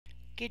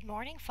Good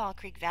morning, Fall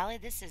Creek Valley.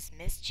 This is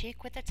Miss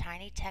Cheek with a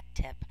tiny tech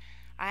tip.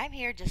 I'm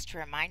here just to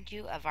remind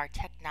you of our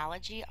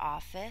technology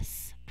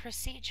office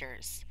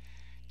procedures.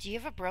 Do you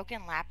have a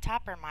broken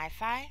laptop or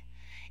MiFi?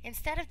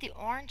 Instead of the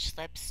orange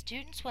slips,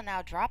 students will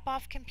now drop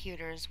off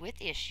computers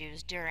with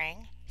issues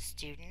during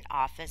student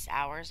office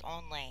hours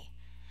only.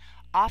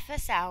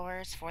 Office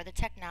hours for the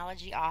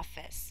technology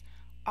office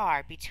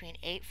are between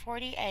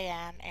 8:40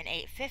 a.m. and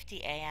 8:50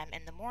 a.m.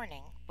 in the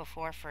morning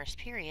before first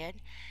period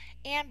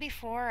and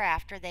before or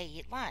after they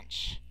eat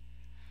lunch.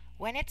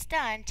 When it's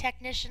done,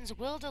 technicians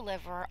will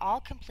deliver all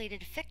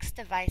completed fixed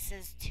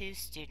devices to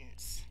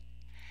students.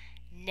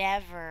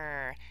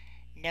 Never.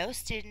 No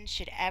student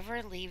should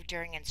ever leave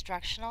during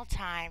instructional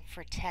time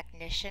for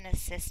technician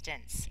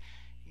assistance.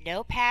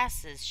 No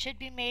passes should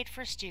be made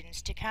for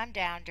students to come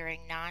down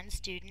during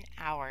non-student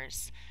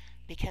hours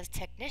because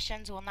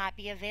technicians will not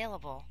be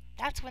available.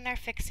 That's when they're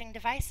fixing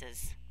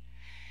devices.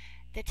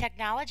 The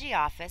technology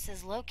office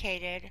is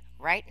located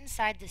right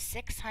inside the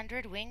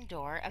 600 wing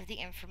door of the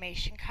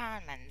Information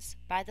Commons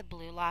by the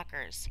blue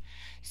lockers.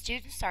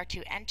 Students are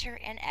to enter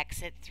and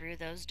exit through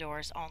those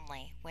doors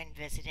only when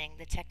visiting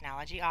the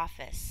technology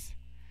office.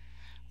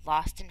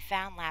 Lost and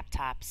found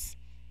laptops.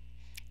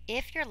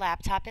 If your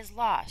laptop is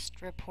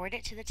lost, report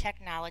it to the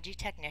technology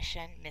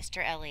technician,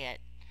 Mr.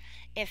 Elliott.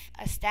 If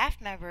a staff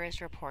member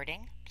is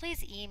reporting,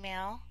 please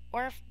email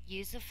or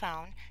use the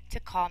phone to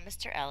call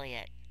Mr.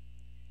 Elliott.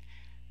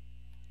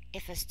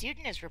 If a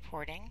student is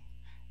reporting,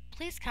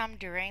 please come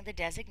during the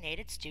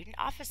designated student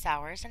office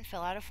hours and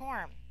fill out a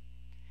form.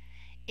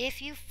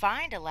 If you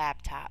find a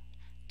laptop,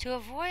 to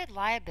avoid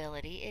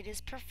liability, it is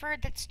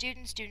preferred that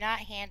students do not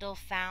handle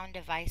found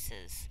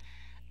devices.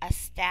 A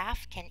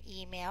staff can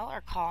email or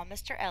call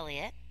Mr.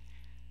 Elliott,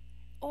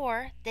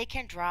 or they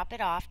can drop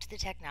it off to the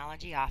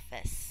technology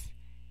office.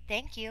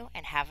 Thank you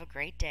and have a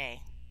great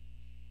day.